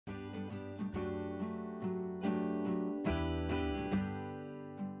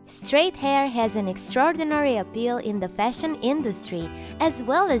Straight hair has an extraordinary appeal in the fashion industry as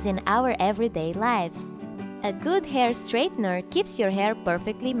well as in our everyday lives. A good hair straightener keeps your hair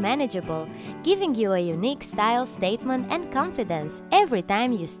perfectly manageable, giving you a unique style statement and confidence every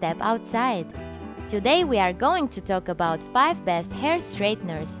time you step outside. Today we are going to talk about 5 best hair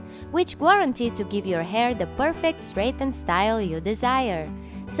straighteners, which guarantee to give your hair the perfect straightened style you desire.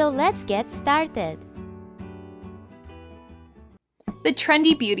 So let's get started! The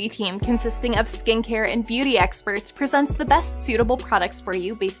Trendy Beauty team, consisting of skincare and beauty experts, presents the best suitable products for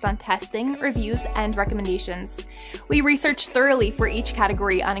you based on testing, reviews, and recommendations. We research thoroughly for each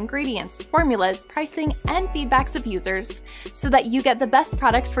category on ingredients, formulas, pricing, and feedbacks of users so that you get the best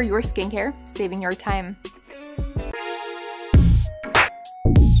products for your skincare, saving your time.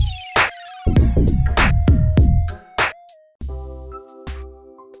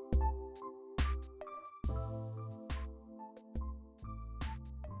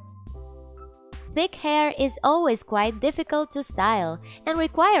 Thick hair is always quite difficult to style and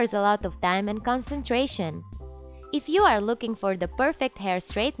requires a lot of time and concentration. If you are looking for the perfect hair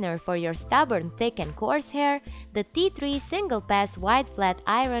straightener for your stubborn, thick and coarse hair, the T3 SinglePass Wide Flat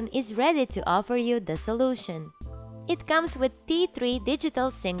Iron is ready to offer you the solution. It comes with T3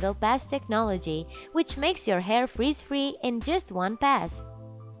 Digital SinglePass technology, which makes your hair freeze-free in just one pass.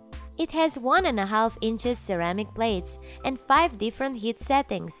 It has 1.5 inches ceramic plates and 5 different heat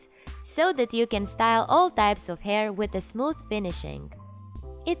settings, so that you can style all types of hair with a smooth finishing.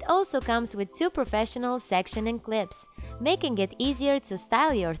 It also comes with 2 professional sectioning clips, making it easier to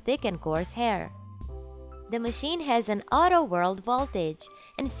style your thick and coarse hair. The machine has an auto whirled voltage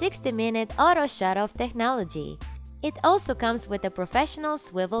and 60-minute auto shut-off technology. It also comes with a professional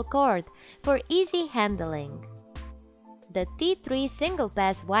swivel cord for easy handling. The T3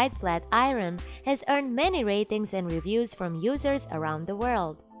 SinglePass Wide Flat Iron has earned many ratings and reviews from users around the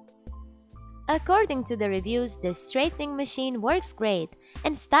world. According to the reviews, this straightening machine works great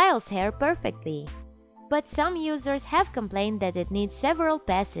and styles hair perfectly. But some users have complained that it needs several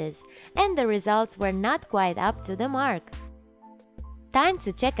passes and the results were not quite up to the mark. Time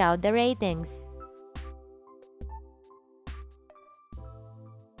to check out the ratings.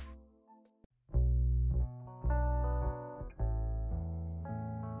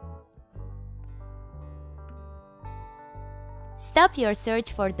 Stop your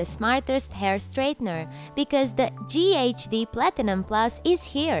search for the smartest hair straightener because the GHD Platinum Plus is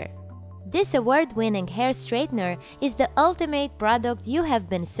here. This award-winning hair straightener is the ultimate product you have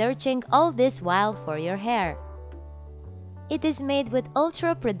been searching all this while for your hair. It is made with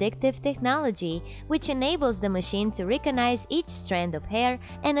ultra-predictive technology, which enables the machine to recognize each strand of hair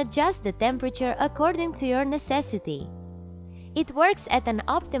and adjust the temperature according to your necessity. It works at an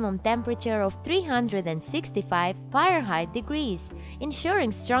optimum temperature of 365 Fahrenheit degrees,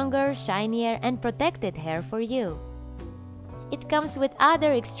 ensuring stronger, shinier, and protected hair for you. It comes with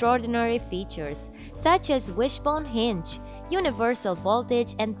other extraordinary features, such as wishbone hinge, universal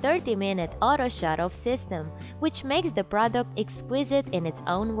voltage, and 30-minute auto shut-off system, which makes the product exquisite in its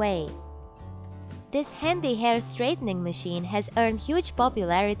own way. This handy hair straightening machine has earned huge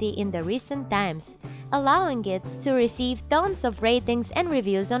popularity in the recent times, allowing it to receive tons of ratings and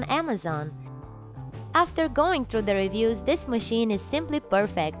reviews on Amazon. After going through the reviews, this machine is simply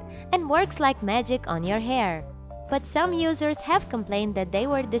perfect and works like magic on your hair. But some users have complained that they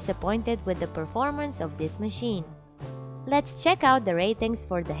were disappointed with the performance of this machine. Let's check out the ratings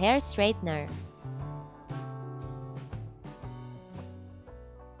for the hair straightener.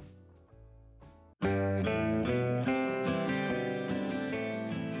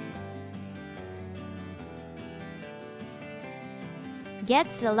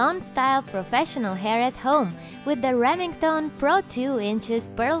 Get salon-style professional hair at home with the Remington Pro 2 inches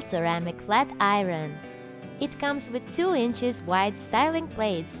Pearl Ceramic Flat Iron. It comes with 2 inches wide styling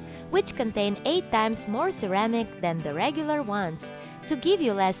plates, which contain 8 times more ceramic than the regular ones, to give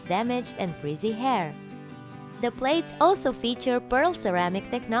you less damaged and frizzy hair. The plates also feature Pearl Ceramic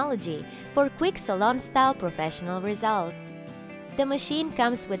technology for quick salon-style professional results. The machine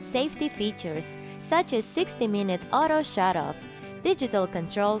comes with safety features such as 60-minute auto shut-off, digital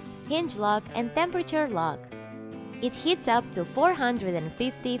controls, hinge lock, and temperature lock. It heats up to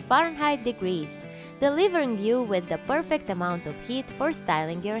 450 Fahrenheit degrees, delivering you with the perfect amount of heat for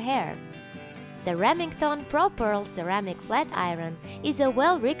styling your hair. The Remington Pro Pearl Ceramic Flat Iron is a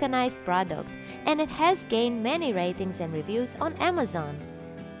well-recognized product, and it has gained many ratings and reviews on Amazon.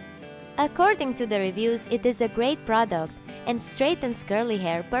 According to the reviews, it is a great product and straightens curly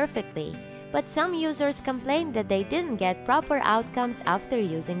hair perfectly. But some users complained that they didn't get proper outcomes after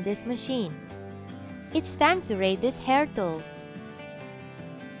using this machine. It's time to rate this hair tool.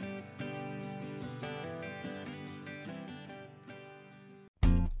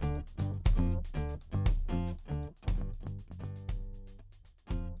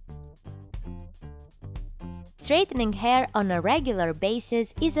 Straightening hair on a regular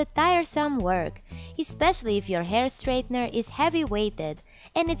basis is a tiresome work, especially if your hair straightener is heavy-weighted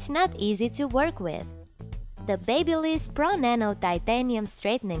and it's not easy to work with. The BaByliss Pro Nano Titanium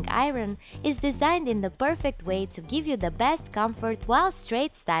Straightening Iron is designed in the perfect way to give you the best comfort while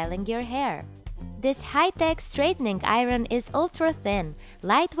straight styling your hair. This high-tech straightening iron is ultra-thin,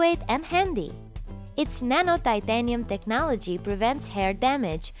 lightweight, and handy. Its nano titanium technology prevents hair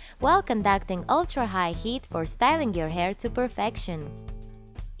damage while conducting ultra-high heat for styling your hair to perfection.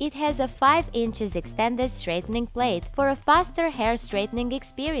 It has a 5 inches extended straightening plate for a faster hair straightening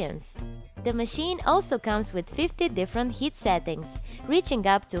experience. The machine also comes with 50 different heat settings, reaching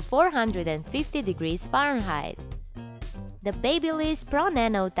up to 450 degrees Fahrenheit. The BaByliss Pro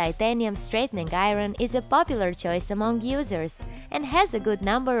Nano Titanium Straightening Iron is a popular choice among users and has a good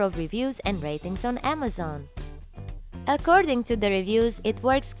number of reviews and ratings on Amazon. According to the reviews, it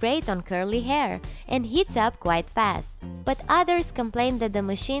works great on curly hair and heats up quite fast, but others complained that the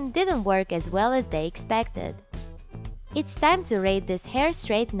machine didn't work as well as they expected. It's time to rate this hair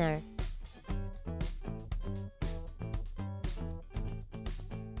straightener.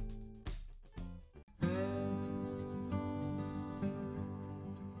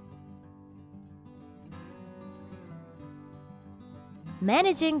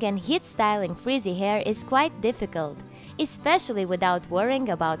 Managing and heat styling frizzy hair is quite difficult, especially without worrying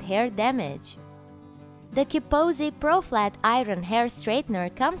about hair damage. The KIPOZI Pro Flat Iron Hair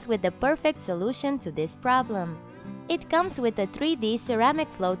Straightener comes with the perfect solution to this problem. It comes with a 3D ceramic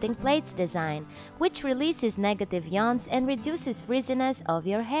floating plates design, which releases negative ions and reduces frizziness of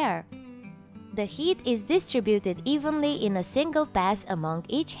your hair. The heat is distributed evenly in a single pass among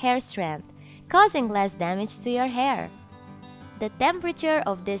each hair strand, causing less damage to your hair. The temperature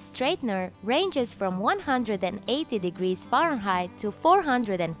of this straightener ranges from 180 degrees Fahrenheit to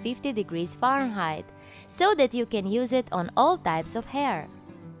 450 degrees Fahrenheit, so that you can use it on all types of hair.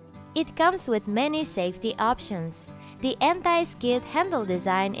 It comes with many safety options. The anti-skid handle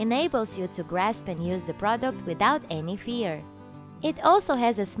design enables you to grasp and use the product without any fear. It also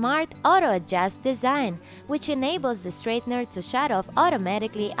has a smart auto-adjust design, which enables the straightener to shut off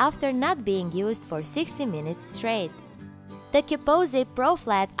automatically after not being used for 60 minutes straight. The KIPOZI Pro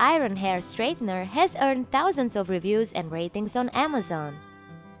Flat Iron Hair Straightener has earned thousands of reviews and ratings on Amazon.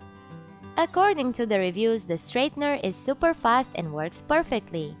 According to the reviews, the straightener is super fast and works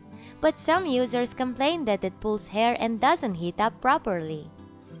perfectly, but some users complain that it pulls hair and doesn't heat up properly.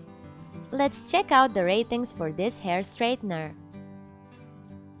 Let's check out the ratings for this hair straightener.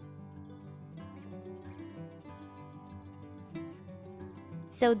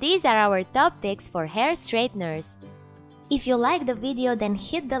 So these are our top picks for hair straighteners. If you like the video, then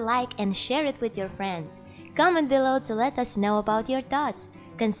hit the like and share it with your friends. Comment below to let us know about your thoughts.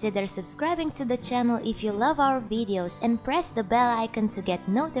 Consider subscribing to the channel if you love our videos and press the bell icon to get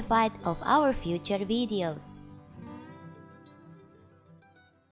notified of our future videos.